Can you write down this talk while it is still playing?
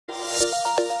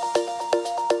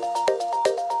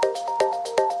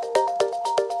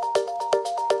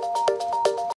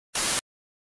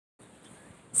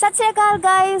श्री अकाल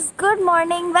guys, good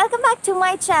morning, welcome back to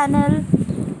my channel.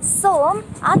 सो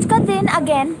आज का दिन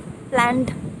again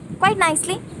planned quite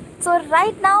nicely. So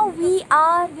right now we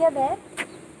are there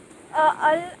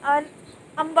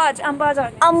Ambaj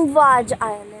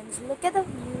Islands. Look at the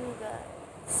view,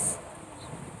 guys.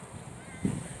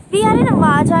 We are in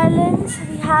Ambaj Islands.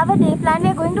 We have a day plan.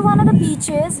 We are going to one of the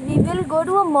beaches. We will go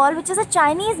to a mall, which is a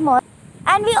Chinese mall.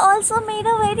 And we also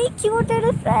made a very cute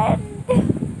little friend.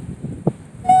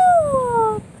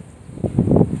 Look!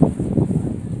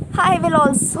 I will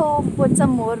also put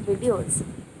some more videos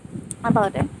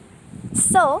about it.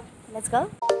 So, let's go.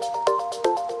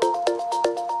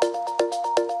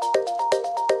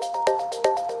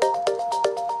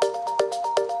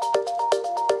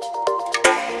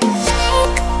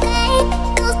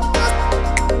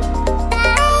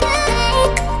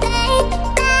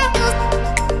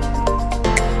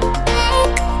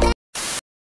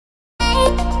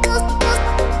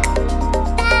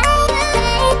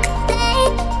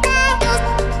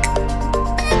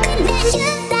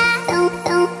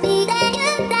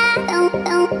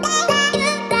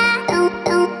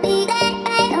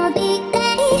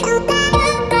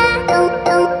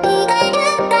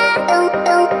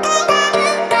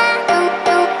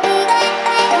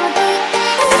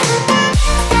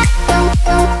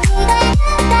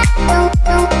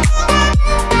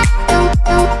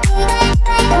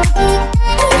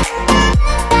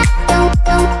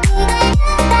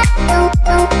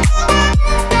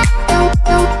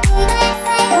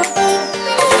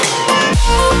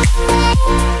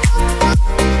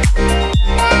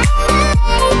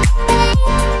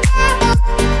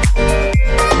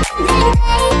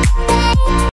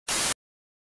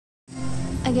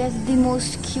 I guess the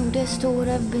most cutest store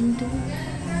I've been to.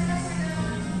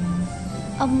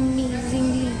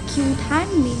 Amazingly cute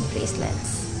handmade bracelets.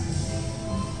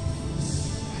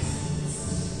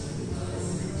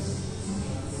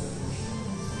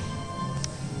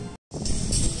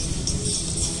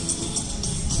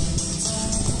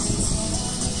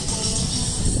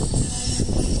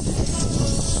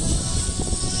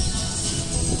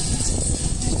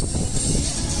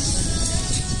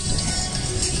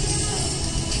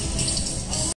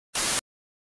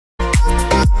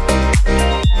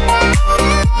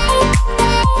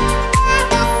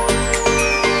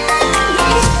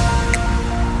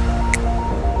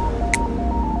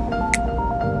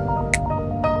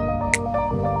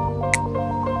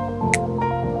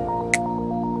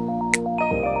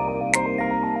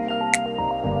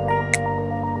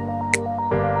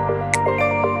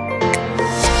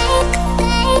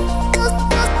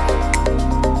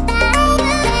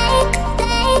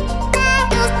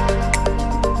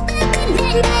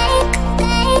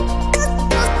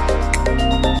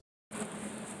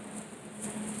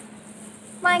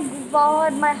 My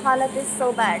god, my halat is so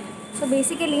bad. So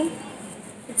basically,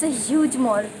 it's a huge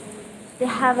mall. They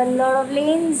have a lot of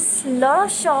lanes, lot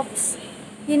of shops.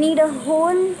 You need a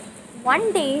whole one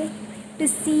day to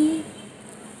see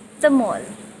the mall.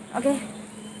 Okay?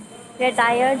 We are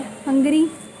tired, hungry,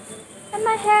 and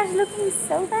my hair is looking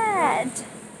so bad.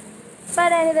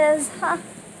 But anyways,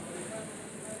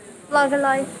 vlogger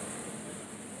life.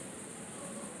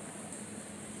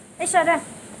 Hey, shut up.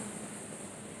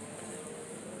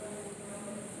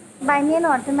 Buy me an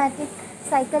automatic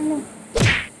cycle now.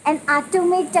 An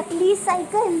automatic chakli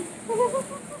cycle.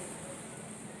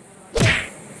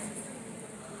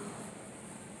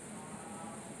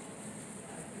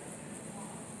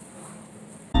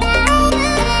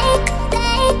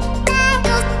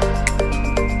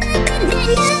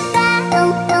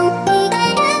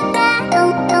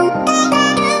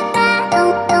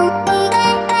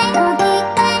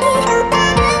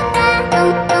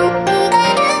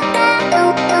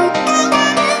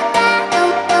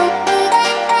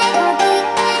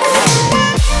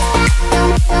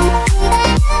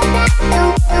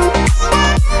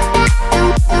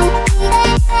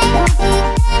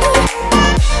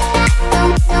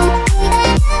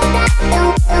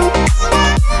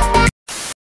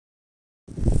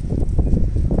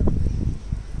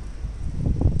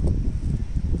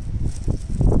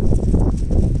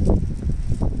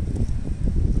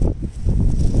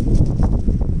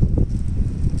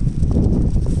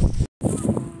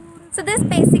 So this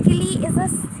basically is a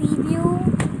sea view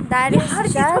that is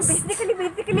just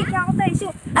basically क्या होता है issue?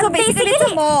 So basically it's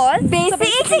a mall.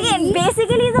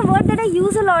 Basically is a word that I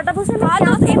use a lot. अब उसमें मैं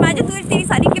क्या imagine तू तेरी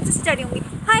सारी clips से चढ़ी होंगी.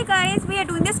 Hi guys, we are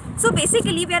doing this. So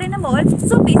basically we are in a mall.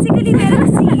 So basically we are in a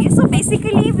sea. So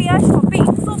basically we are shopping.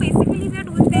 So basically we are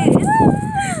doing this.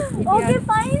 Okay,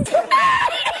 fine.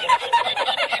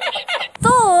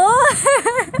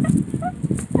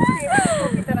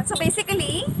 So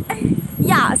basically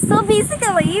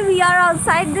we are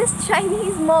outside this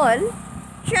Chinese mall.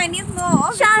 Chinese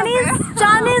mall.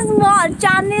 Chinese mall,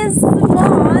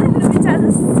 which has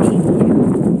a sea view.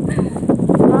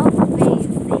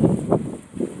 Amazing.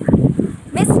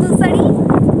 Miss Dusari,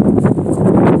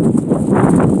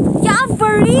 क्या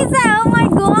birdies है? Oh my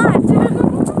god.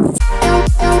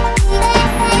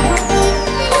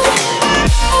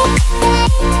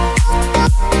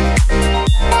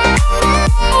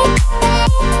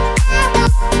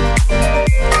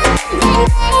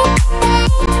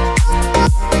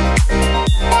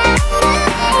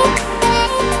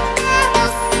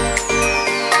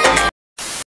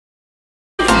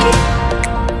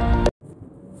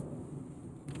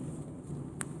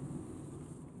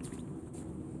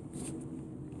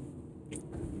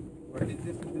 What is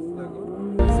this in this logo?